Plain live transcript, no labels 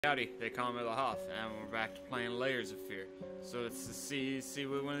Howdy, they call me the Hoff, and we're back to playing Layers of Fear. So let's see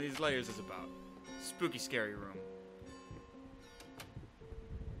what one of these layers is about. Spooky scary room.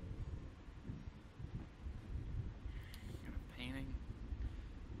 Got a painting.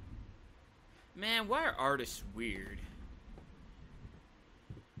 Man, why are artists weird?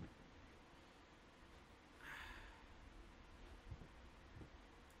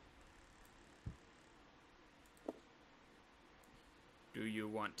 Do you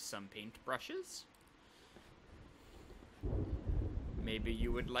want some paintbrushes? Maybe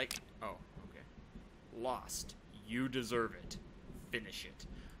you would like... Oh, okay. Lost. You deserve it. Finish it.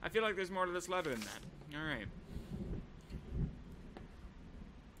 I feel like there's more to this letter than that. Alright.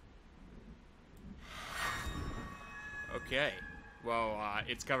 Okay. Well,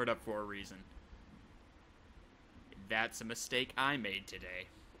 it's covered up for a reason. That's a mistake I made today.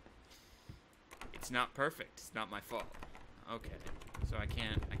 It's not perfect. It's not my fault. Okay. So I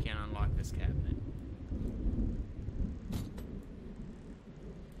can't unlock this cabinet.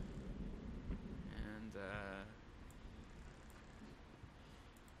 And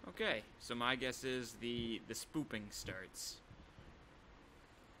okay, so my guess is the spooping starts.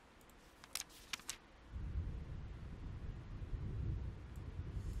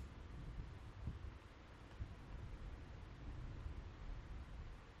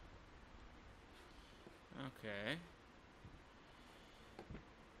 Okay.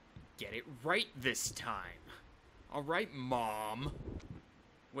 Get it right this time. Alright, Mom.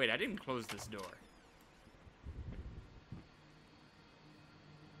 Wait, I didn't close this door.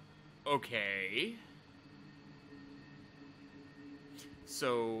 Okay.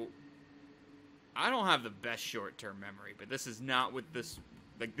 So, I don't have the best short-term memory, but this is not what this...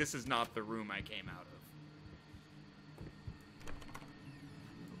 Like, this is not the room I came out of.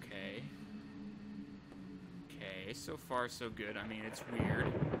 Okay. Okay, so far so good. I mean, it's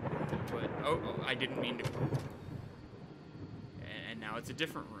weird. But, oh, I didn't mean to. And now it's a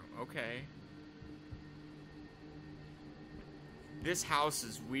different room. Okay. This house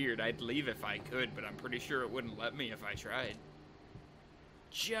is weird. I'd leave if I could, but I'm pretty sure it wouldn't let me if I tried.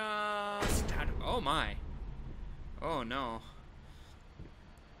 Just out of, oh my. Oh no.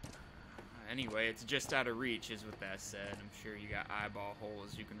 Anyway, it's just out of reach is what that said. I'm sure you got eyeball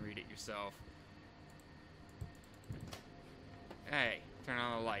holes. You can read it yourself. Hey, turn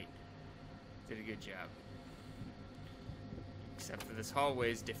on the light. Did a good job. Except for this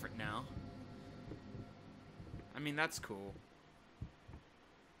hallway is different now. I mean, that's cool.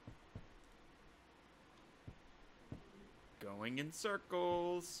 Going in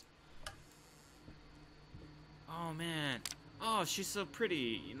circles. Oh, man. Oh, she's so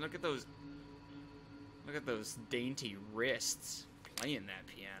pretty. Look at those... Look at those dainty wrists playing that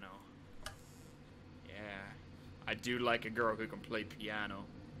piano. Yeah. I do like a girl who can play piano.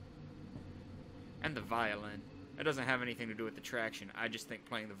 And the violin. It doesn't have anything to do with the traction. I just think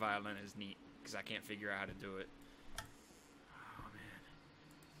playing the violin is neat. Because I can't figure out how to do it. Oh, man.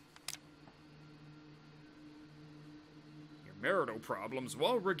 Your marital problems,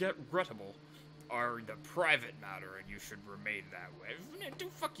 while regrettable, are the private matter, and you should remain that way.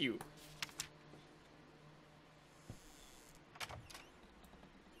 Dude, fuck you.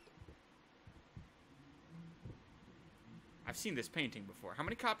 I've seen this painting before. How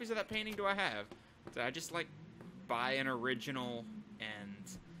many copies of that painting do I have? Did I just, like, buy an original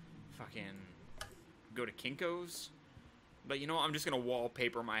and fucking go to Kinko's? But you know what? I'm just gonna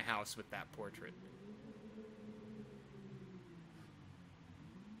wallpaper my house with that portrait.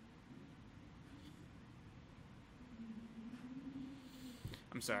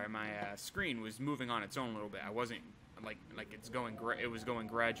 I'm sorry, my screen was moving on its own a little bit. I wasn't, like it's going, it was going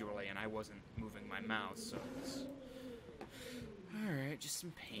gradually, and I wasn't moving my mouse, so it's... Alright, just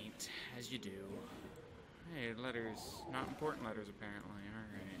some paint, as you do. Hey, letters. Not important letters, apparently.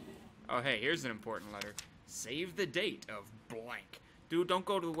 Alright. Oh, hey, here's an important letter. Save the date of blank. Dude, don't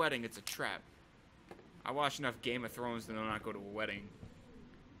go to the wedding. It's a trap. I watched enough Game of Thrones to not go to a wedding.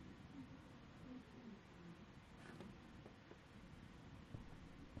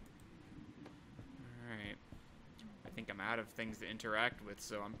 Alright. I think I'm out of things to interact with,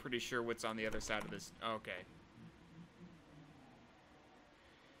 so I'm pretty sure what's on the other side of this... Okay.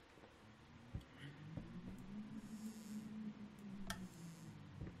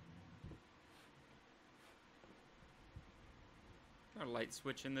 A light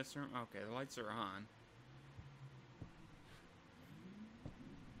switch in this room? Okay, the lights are on.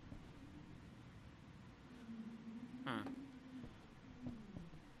 Huh.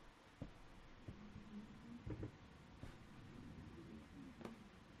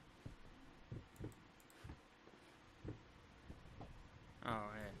 Oh,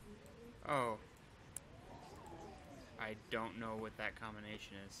 yeah. Oh. I don't know what that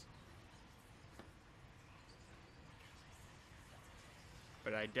combination is.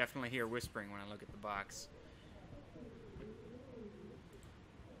 But I definitely hear whispering when I look at the box.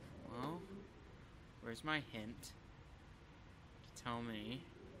 Well, where's my hint to tell me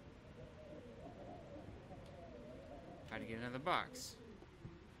how to get into the box?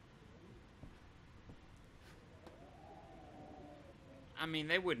 I mean,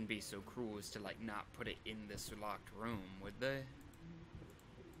 they wouldn't be so cruel as to, like, not put it in this locked room, would they?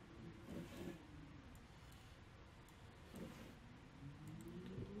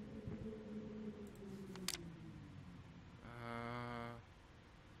 Uh,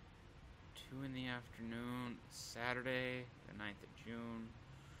 2 in the afternoon, Saturday, the 9th of June.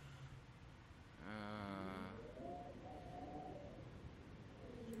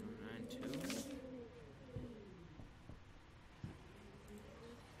 092.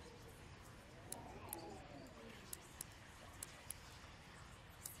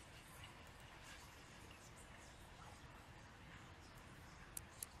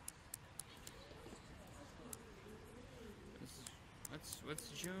 What's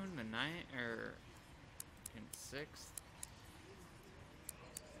June the 9th or 6th?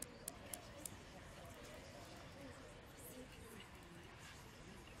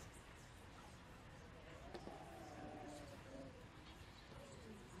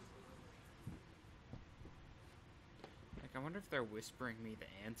 Like, I wonder if they're whispering me the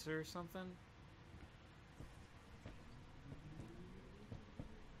answer or something.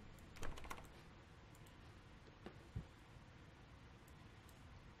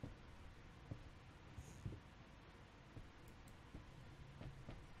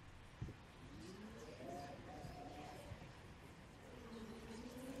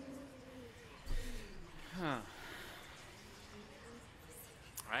 Huh.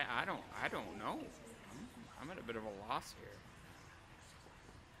 I don't know. I'm at a bit of a loss here.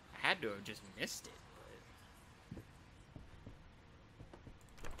 I had to have just missed it,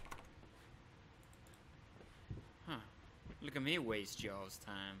 but... Huh. Look at me waste y'all's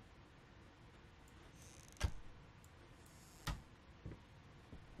time.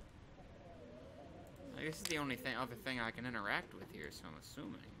 I guess this is the only other thing I can interact with here, so I'm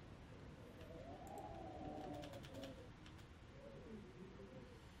assuming.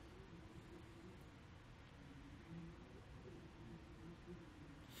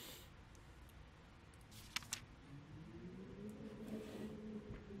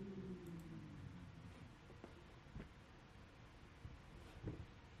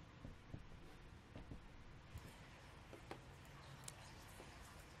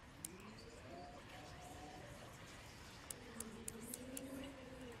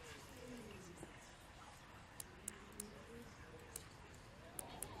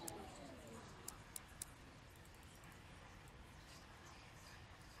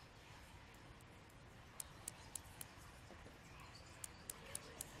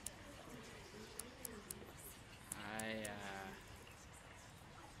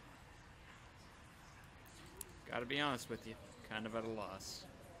 Gotta be honest with you, kind of at a loss.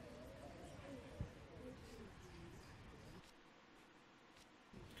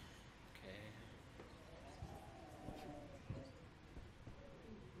 Okay.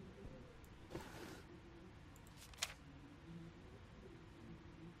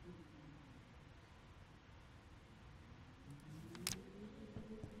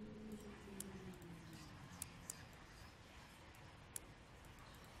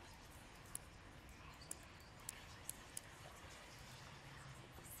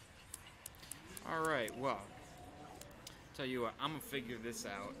 Alright, well, tell you what, I'm gonna figure this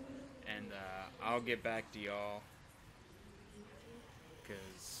out, and I'll get back to y'all,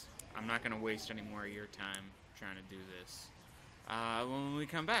 because I'm not gonna waste any more of your time trying to do this. When we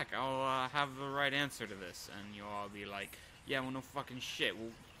come back, I'll have the right answer to this, and you'll all be like, yeah, well, no fucking shit,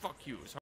 well, fuck you.